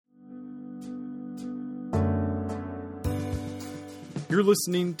You're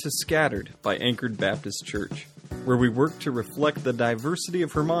listening to Scattered by Anchored Baptist Church, where we work to reflect the diversity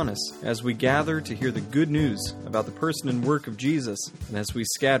of Hermanus as we gather to hear the good news about the person and work of Jesus, and as we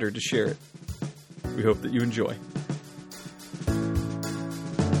scatter to share it. We hope that you enjoy.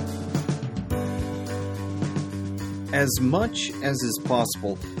 As much as is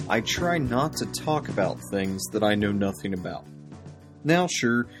possible, I try not to talk about things that I know nothing about. Now,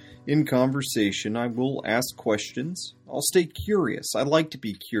 sure, in conversation, I will ask questions. I'll stay curious. I like to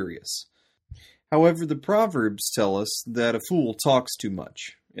be curious. However, the Proverbs tell us that a fool talks too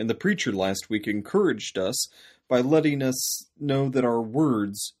much, and the preacher last week encouraged us by letting us know that our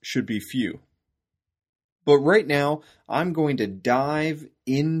words should be few. But right now, I'm going to dive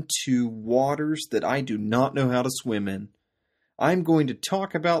into waters that I do not know how to swim in. I'm going to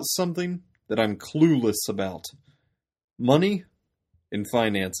talk about something that I'm clueless about. Money and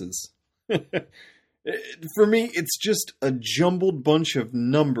finances. For me, it's just a jumbled bunch of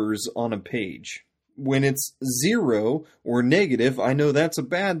numbers on a page. When it's zero or negative, I know that's a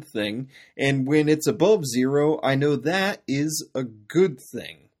bad thing. And when it's above zero, I know that is a good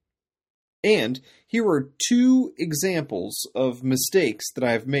thing. And here are two examples of mistakes that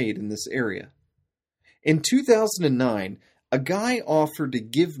I've made in this area. In 2009, a guy offered to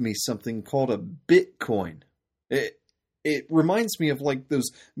give me something called a Bitcoin. It reminds me of like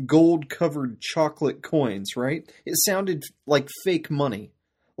those gold-covered chocolate coins, right? It sounded like fake money,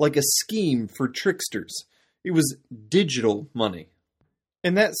 like a scheme for tricksters. It was digital money.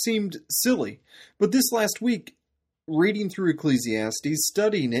 And that seemed silly. But this last week, reading through Ecclesiastes,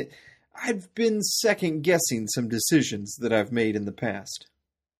 studying it, I've been second-guessing some decisions that I've made in the past.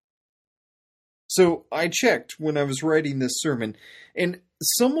 So I checked when I was writing this sermon, and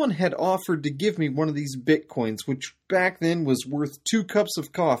someone had offered to give me one of these Bitcoins, which back then was worth 2 cups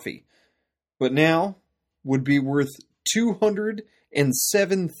of coffee, but now would be worth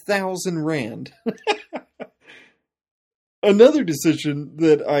 207,000 rand. Another decision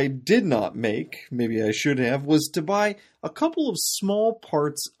that I did not make, maybe I should have, was to buy a couple of small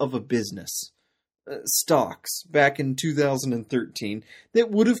parts of a business. Stocks back in 2013 that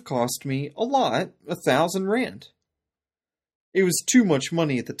would have cost me a lot, 1,000 rand. It was too much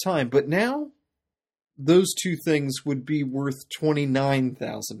money at the time, but now those two things would be worth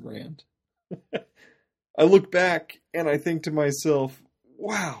 29,000 rand. I look back and I think to myself,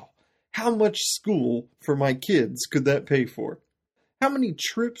 wow, how much school for my kids could that pay for? How many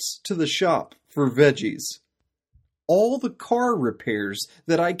trips to the shop for veggies? All the car repairs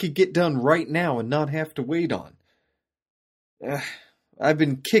that I could get done right now and not have to wait on. I've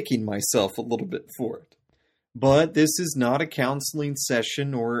been kicking myself a little bit for it. But this is not a counseling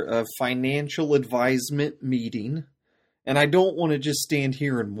session or a financial advisement meeting, and I don't want to just stand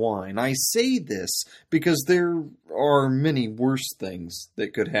here and whine. I say this because there are many worse things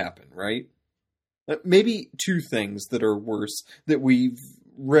that could happen, right? Maybe 2 things that are worse that we've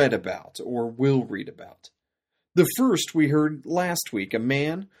read about or will read about. The first we heard last week. A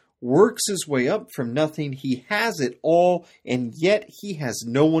man works his way up from nothing. He has it all, and yet he has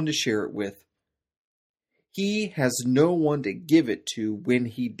no one to share it with. He has no one to give it to when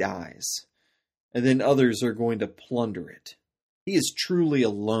he dies. And then others are going to plunder it. He is truly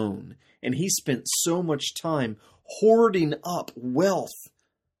alone, and he spent so much time hoarding up wealth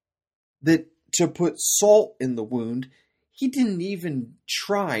that to put salt in the wound, he didn't even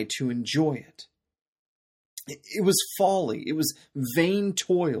try to enjoy it. It was folly. It was vain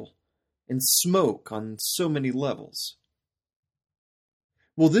toil and smoke on so many levels.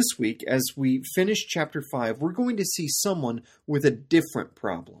 Well, this week, as we finish chapter 5, we're going to see someone with a different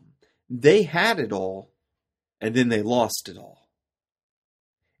problem. They had it all, and then they lost it all.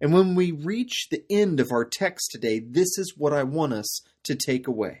 And when we reach the end of our text today, this is what I want us to take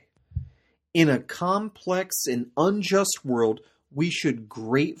away. In a complex and unjust world, we should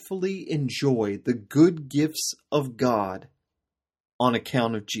gratefully enjoy the good gifts of God on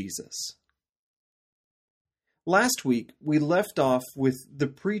account of Jesus. Last week, we left off with the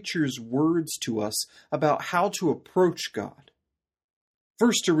preacher's words to us about how to approach God.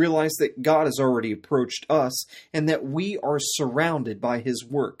 First, to realize that God has already approached us and that we are surrounded by His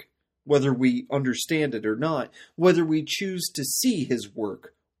work, whether we understand it or not, whether we choose to see His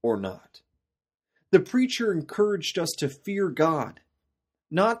work or not. The preacher encouraged us to fear God,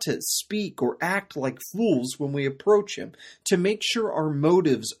 not to speak or act like fools when we approach Him, to make sure our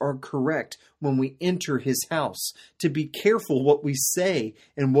motives are correct when we enter His house, to be careful what we say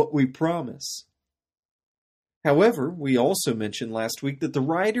and what we promise. However, we also mentioned last week that the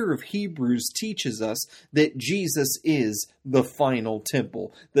writer of Hebrews teaches us that Jesus is the final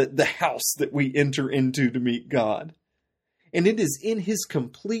temple, the house that we enter into to meet God. And it is in his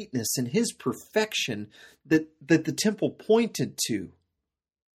completeness and his perfection that the temple pointed to.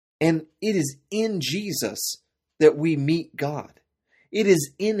 And it is in Jesus that we meet God. It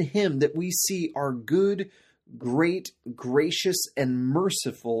is in him that we see our good, great, gracious, and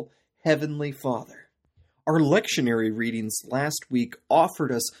merciful Heavenly Father. Our lectionary readings last week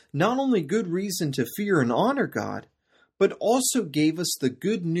offered us not only good reason to fear and honor God, but also gave us the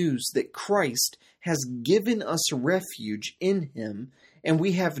good news that Christ has given us refuge in him, and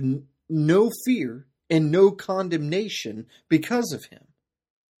we have no fear and no condemnation because of him.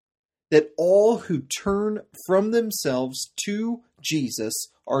 That all who turn from themselves to Jesus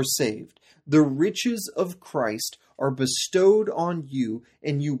are saved. The riches of Christ are bestowed on you,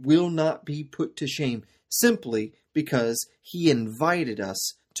 and you will not be put to shame, simply because he invited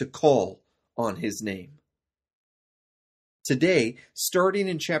us to call on his name. Today, starting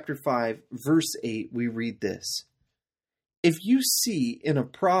in chapter 5, verse 8, we read this. If you see in a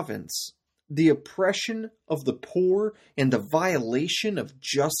province the oppression of the poor and the violation of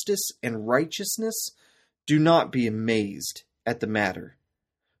justice and righteousness, do not be amazed at the matter.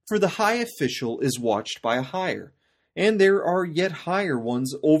 For the high official is watched by a higher, and there are yet higher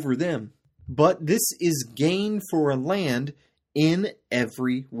ones over them. But this is gain for a land in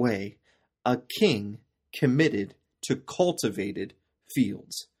every way, a king committed to cultivated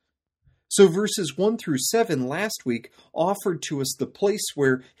fields. So verses 1 through 7 last week offered to us the place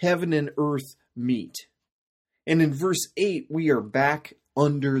where heaven and earth meet. And in verse 8 we are back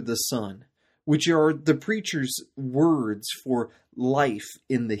under the sun, which are the preacher's words for life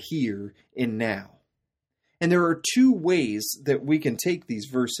in the here and now. And there are two ways that we can take these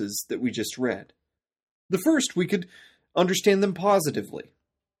verses that we just read. The first, we could understand them positively.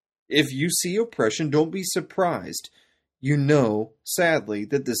 If you see oppression, don't be surprised. You know, sadly,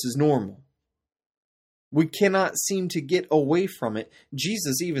 that this is normal. We cannot seem to get away from it.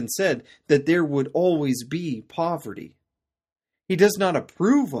 Jesus even said that there would always be poverty. He does not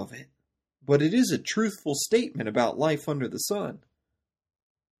approve of it, but it is a truthful statement about life under the sun.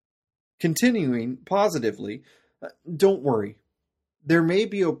 Continuing positively, don't worry. There may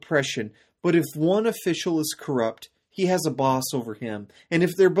be oppression, but if one official is corrupt, he has a boss over him. And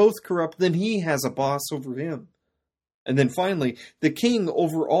if they're both corrupt, then he has a boss over him. And then finally, the king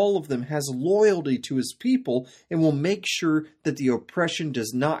over all of them has loyalty to his people and will make sure that the oppression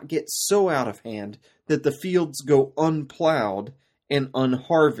does not get so out of hand that the fields go unplowed and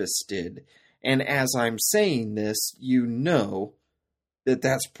unharvested. And as I'm saying this, you know that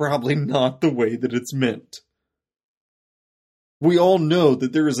that's probably not the way that it's meant. We all know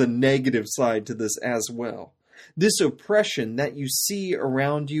that there is a negative side to this as well. This oppression that you see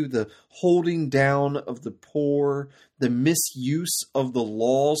around you, the holding down of the poor, the misuse of the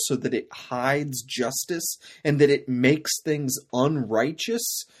law so that it hides justice and that it makes things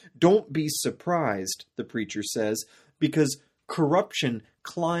unrighteous, don't be surprised, the preacher says, because corruption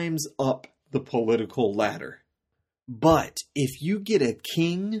climbs up the political ladder. But if you get a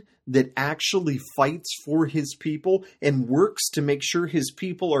king that actually fights for his people and works to make sure his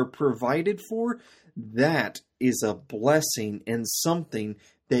people are provided for, that is a blessing and something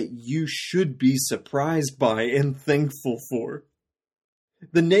that you should be surprised by and thankful for.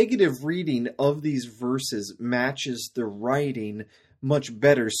 The negative reading of these verses matches the writing much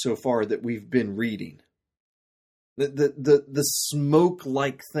better so far that we've been reading. The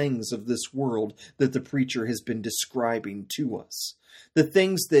smoke-like things of this world that the preacher has been describing to us. The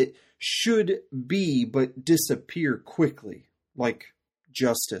things that should be but disappear quickly, like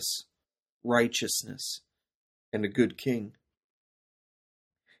justice, righteousness, and a good king.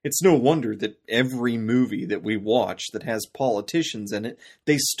 It's no wonder that every movie that we watch that has politicians in it,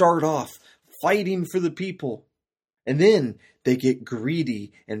 they start off fighting for the people. And then they get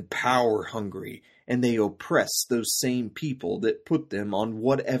greedy and power hungry, and they oppress those same people that put them on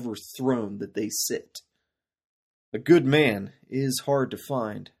whatever throne that they sit. A good man is hard to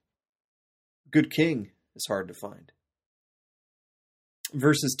find. A good king is hard to find.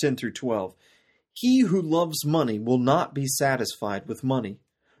 Verses 10 through 12. He who loves money will not be satisfied with money,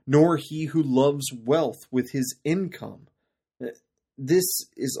 nor he who loves wealth with his income. This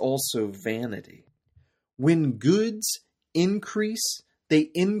is also vanity. When goods increase,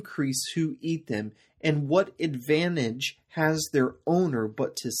 they increase who eat them, and what advantage has their owner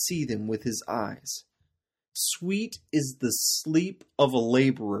but to see them with his eyes? Sweet is the sleep of a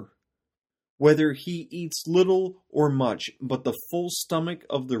laborer, whether he eats little or much, but the full stomach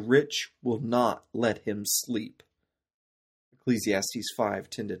of the rich will not let him sleep. Ecclesiastes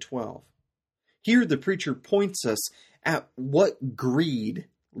 5:10-12. Here the preacher points us at what greed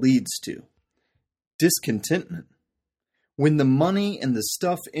leads to. Discontentment. When the money and the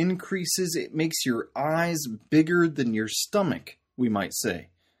stuff increases, it makes your eyes bigger than your stomach, we might say.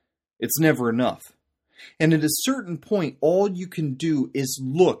 It's never enough. And at a certain point, all you can do is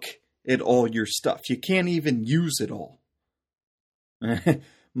look at all your stuff. You can't even use it all.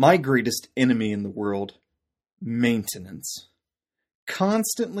 My greatest enemy in the world, maintenance.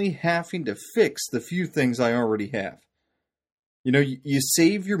 Constantly having to fix the few things I already have. You know, you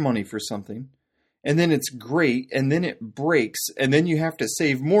save your money for something, and then it's great, and then it breaks, and then you have to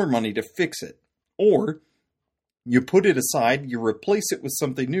save more money to fix it. Or you put it aside, you replace it with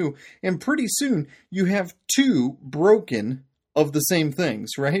something new, and pretty soon you have two broken of the same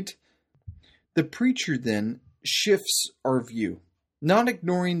things, right? The preacher then shifts our view, not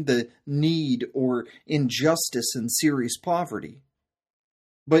ignoring the need or injustice and serious poverty.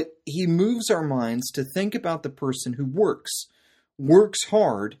 But he moves our minds to think about the person who works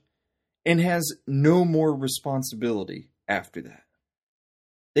hard, and has no more responsibility after that.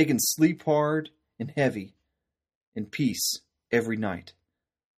 They can sleep hard and heavy in peace every night.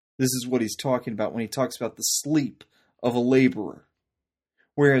 This is what he's talking about when he talks about the sleep of a laborer.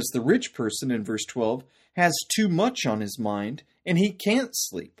 Whereas the rich person in verse 12 has too much on his mind and he can't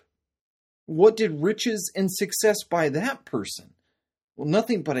sleep. What did riches and success buy that person? Well,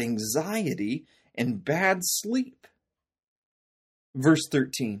 nothing but anxiety and bad sleep. Verse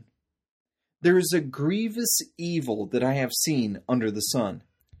 13. There is a grievous evil that I have seen under the sun.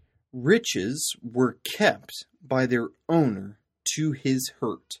 Riches were kept by their owner to his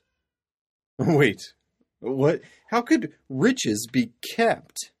hurt. Wait, what? How could riches be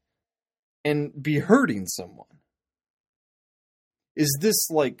kept and be hurting someone? Is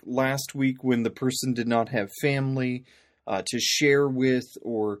this like last week when the person did not have family to share with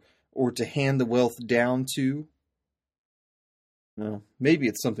or to hand the wealth down to? No, maybe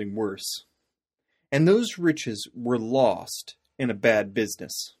it's something worse. And those riches were lost in a bad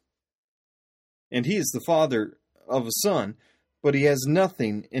business. And he is the father of a son, but he has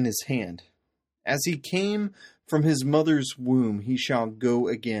nothing in his hand. As he came from his mother's womb, he shall go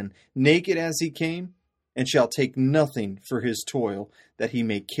again, naked as he came, and shall take nothing for his toil that he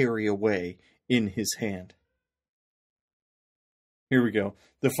may carry away in his hand. Here we go.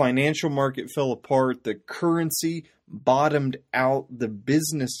 The financial market fell apart. The currency bottomed out. The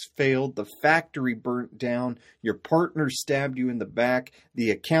business failed. The factory burnt down. Your partner stabbed you in the back. The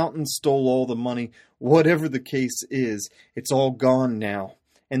accountant stole all the money. Whatever the case is, it's all gone now.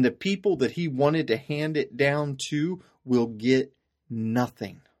 And the people that he wanted to hand it down to will get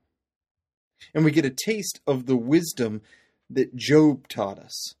nothing. And we get a taste of the wisdom that Job taught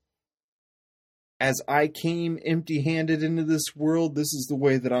us. As I came empty-handed into this world, this is the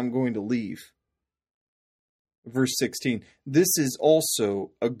way that I'm going to leave. Verse 16, this is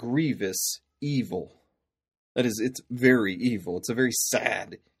also a grievous evil. That is, it's very evil. It's a very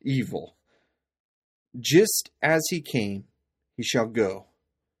sad evil. Just as he came, he shall go.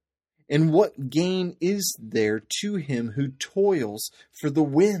 And what gain is there to him who toils for the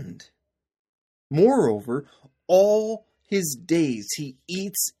wind? Moreover, all his days he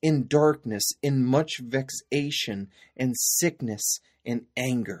eats in darkness, in much vexation and sickness and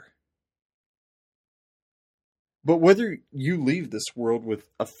anger. But whether you leave this world with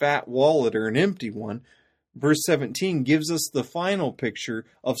a fat wallet or an empty one, verse 17 gives us the final picture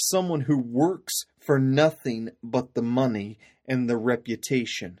of someone who works for nothing but the money and the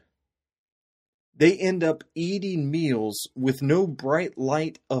reputation. They end up eating meals with no bright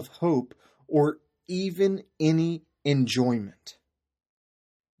light of hope or even any enjoyment.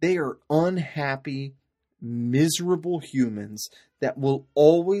 They are unhappy, miserable humans that will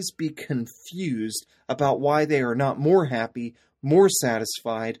always be confused about why they are not more happy, more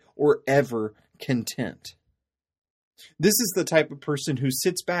satisfied, or ever content. This is the type of person who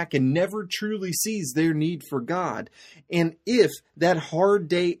sits back and never truly sees their need for God. And if that hard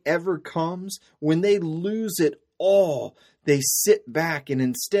day ever comes, when they lose it all, they sit back and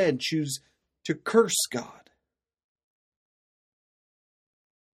instead choose to curse God.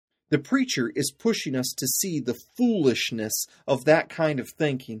 The preacher is pushing us to see the foolishness of that kind of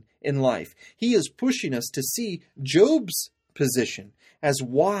thinking in life. He is pushing us to see Job's position as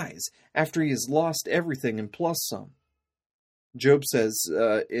wise after he has lost everything and plus some. Job says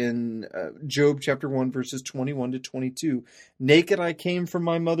in Job chapter 1, verses 21 to 22, naked I came from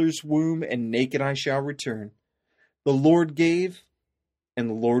my mother's womb, and naked I shall return. The Lord gave, and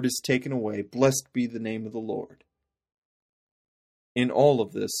the Lord is taken away. Blessed be the name of the Lord. In all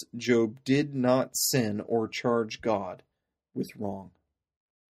of this, Job did not sin or charge God with wrong.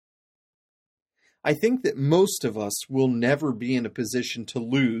 I think that most of us will never be in a position to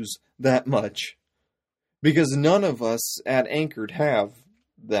lose that much. because none of us at Anchored have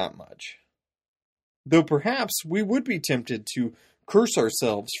that much. Though perhaps we would be tempted to curse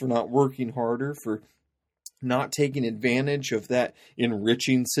ourselves for not working harder, for not taking advantage of that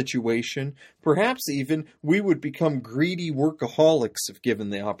enriching situation. Perhaps even we would become greedy workaholics if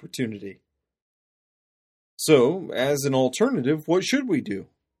given the opportunity. So, as an alternative, what should we do?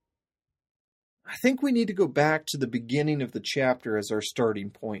 I think we need to go back to the beginning of the chapter as our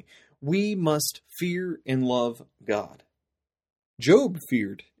starting point. We must fear and love God. Job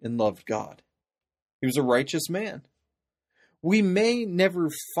feared and loved God. He was a righteous man. We may never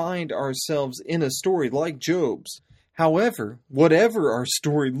find ourselves in a story like Job's. However, whatever our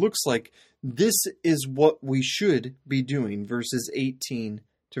story looks like, this is what we should be doing. Verses 18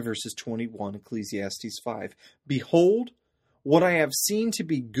 to verses 21, Ecclesiastes 5. Behold, what I have seen to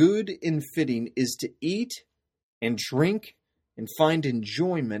be good and fitting is to eat and drink and find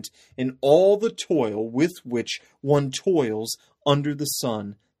enjoyment in all the toil with which one toils under the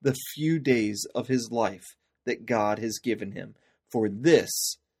sun the few days of his life that God has given him, for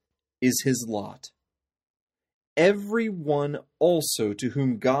this is his lot. Every one also to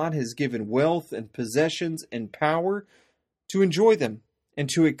whom God has given wealth and possessions and power to enjoy them, and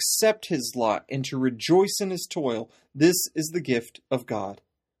to accept his lot, and to rejoice in his toil, this is the gift of God.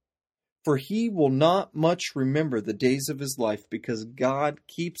 For he will not much remember the days of his life, because God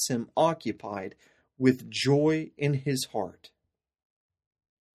keeps him occupied with joy in his heart.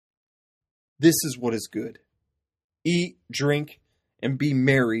 This is what is good. Eat, drink, and be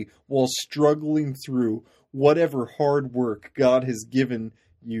merry while struggling through whatever hard work God has given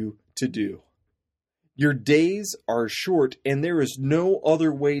you to do. Your days are short, and there is no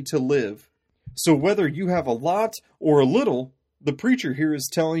other way to live. So whether you have a lot or a little, the preacher here is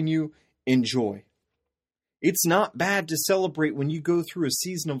telling you, enjoy. It's not bad to celebrate when you go through a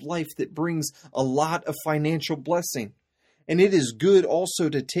season of life that brings a lot of financial blessing. And it is good also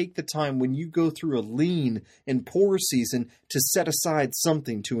to take the time when you go through a lean and poor season to set aside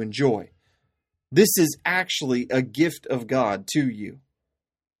something to enjoy. This is actually a gift of God to you.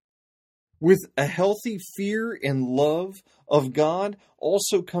 With a healthy fear and love of God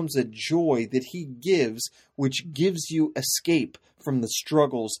also comes a joy that He gives, which gives you escape from the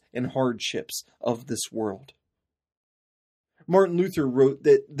struggles and hardships of this world. Martin Luther wrote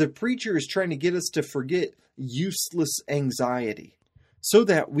that the preacher is trying to get us to forget useless anxiety so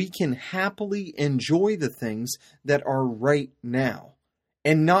that we can happily enjoy the things that are right now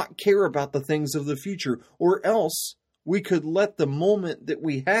and not care about the things of the future, or else we could let the moment that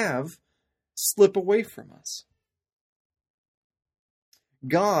we have slip away from us.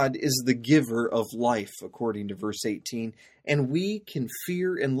 God is the giver of life, according to verse 18, and we can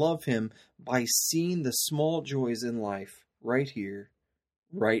fear and love Him by seeing the small joys in life right here,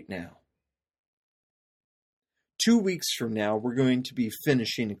 right now. 2 weeks from now, we're going to be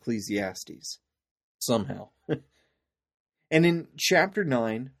finishing Ecclesiastes. Somehow. And in chapter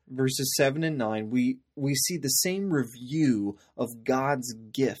 9, verses 7 and 9, we see the same review of God's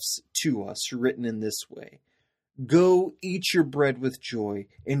gifts to us written in this way. Go eat your bread with joy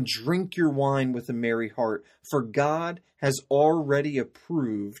and drink your wine with a merry heart, for God has already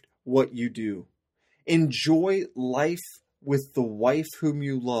approved what you do. Enjoy life with the wife whom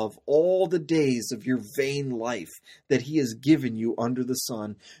you love all the days of your vain life that He has given you under the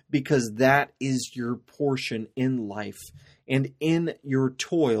sun, because that is your portion in life and in your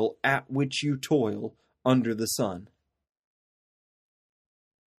toil at which you toil under the sun.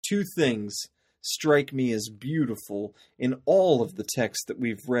 Two things strike me as beautiful in all of the text that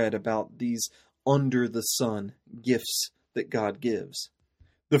we've read about these under the sun gifts that God gives.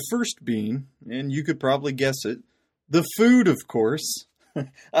 The first being, and you could probably guess it, the food, of course.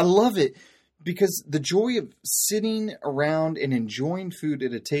 I love it because the joy of sitting around and enjoying food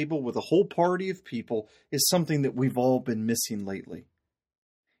at a table with a whole party of people is something that we've all been missing lately.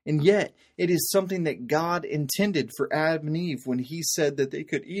 And yet, it is something that God intended for Adam and Eve when He said that they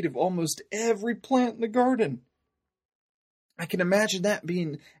could eat of almost every plant in the garden. I can imagine that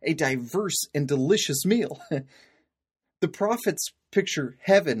being a diverse and delicious meal. The prophets picture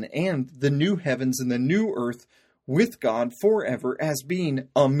heaven and the new heavens and the new earth with God forever as being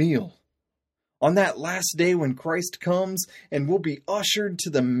a meal. On that last day when Christ comes and will be ushered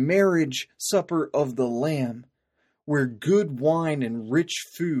to the marriage supper of the Lamb, where good wine and rich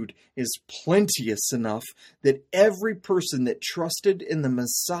food is plenteous enough that every person that trusted in the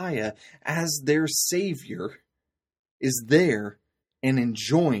Messiah as their Savior is there and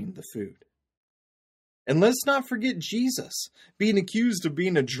enjoying the food. And let's not forget Jesus being accused of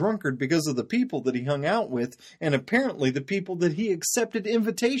being a drunkard because of the people that He hung out with, and apparently the people that He accepted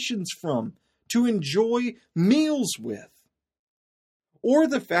invitations from to enjoy meals with. Or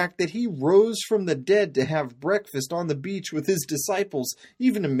the fact that he rose from the dead to have breakfast on the beach with his disciples,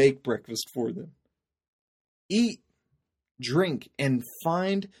 even to make breakfast for them. Eat, drink, and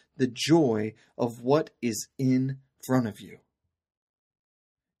find the joy of what is in front of you.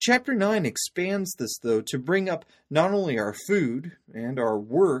 Chapter 9 expands this, though, to bring up not only our food and our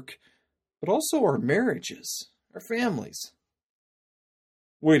work, but also our marriages, our families.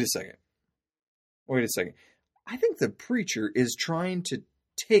 Wait a second. I think the preacher is trying to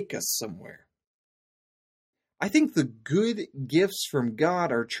take us somewhere. I think the good gifts from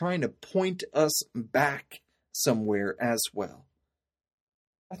God are trying to point us back somewhere as well.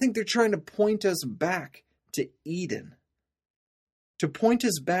 I think they're trying to point us back to Eden, to point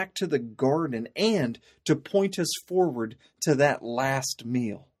us back to the garden, and to point us forward to that last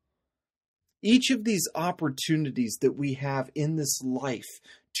meal. Each of these opportunities that we have in this life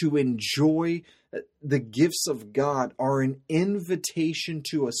to enjoy the gifts of God are an invitation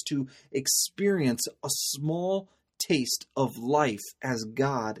to us to experience a small taste of life as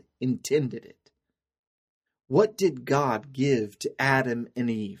God intended it. What did God give to Adam and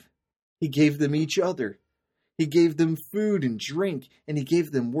Eve? He gave them each other. He gave them food and drink, and he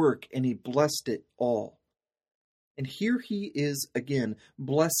gave them work, and he blessed it all. And here he is again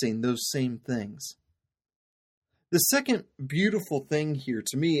blessing those same things. The second beautiful thing here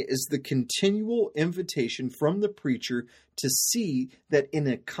to me is the continual invitation from the preacher to see that in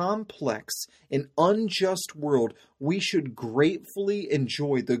a complex and unjust world, we should gratefully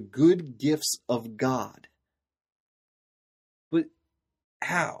enjoy the good gifts of God. But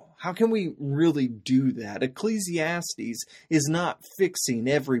how? How can we really do that? Ecclesiastes is not fixing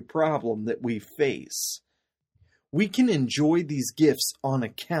every problem that we face. We can enjoy these gifts on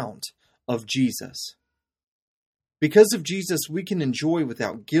account of Jesus. Because of Jesus, we can enjoy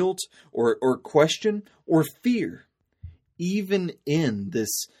without guilt or question or fear, even in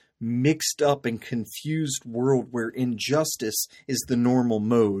this mixed up and confused world where injustice is the normal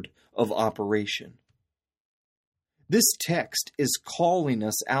mode of operation. This text is calling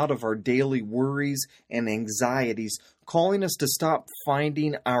us out of our daily worries and anxieties, calling us to stop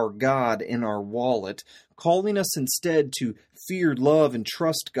finding our God in our wallet, calling us instead to fear, love, and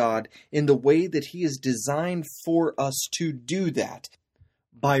trust God in the way that He is designed for us to do that,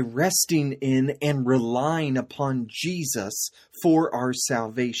 by resting in and relying upon Jesus for our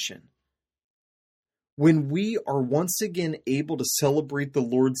salvation. When we are once again able to celebrate the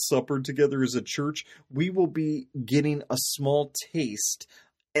Lord's Supper together as a church, we will be getting a small taste,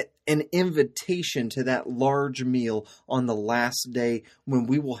 an invitation to that large meal on the last day when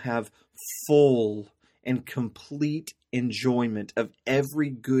we will have full and complete enjoyment of every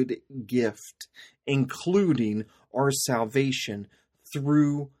good gift, including our salvation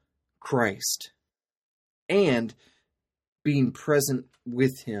through Christ, and being present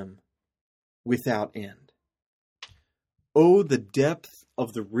with Him without end. Oh, the depth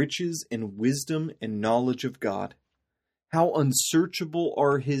of the riches and wisdom and knowledge of God! How unsearchable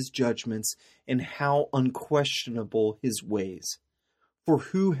are His judgments, and how unquestionable His ways! For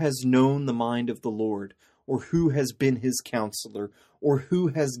who has known the mind of the Lord, or who has been His counselor, or who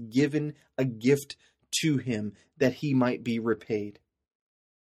has given a gift to Him that He might be repaid?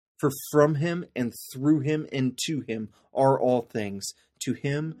 For from Him and through Him and to Him are all things. To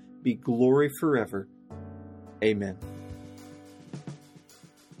Him be glory forever. Amen.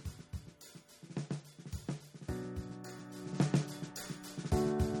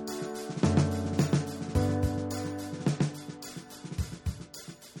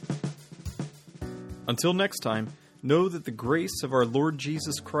 Until next time, know that the grace of our Lord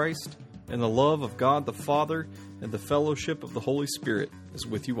Jesus Christ and the love of God the Father and the fellowship of the Holy Spirit is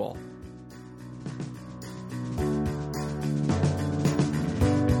with you all.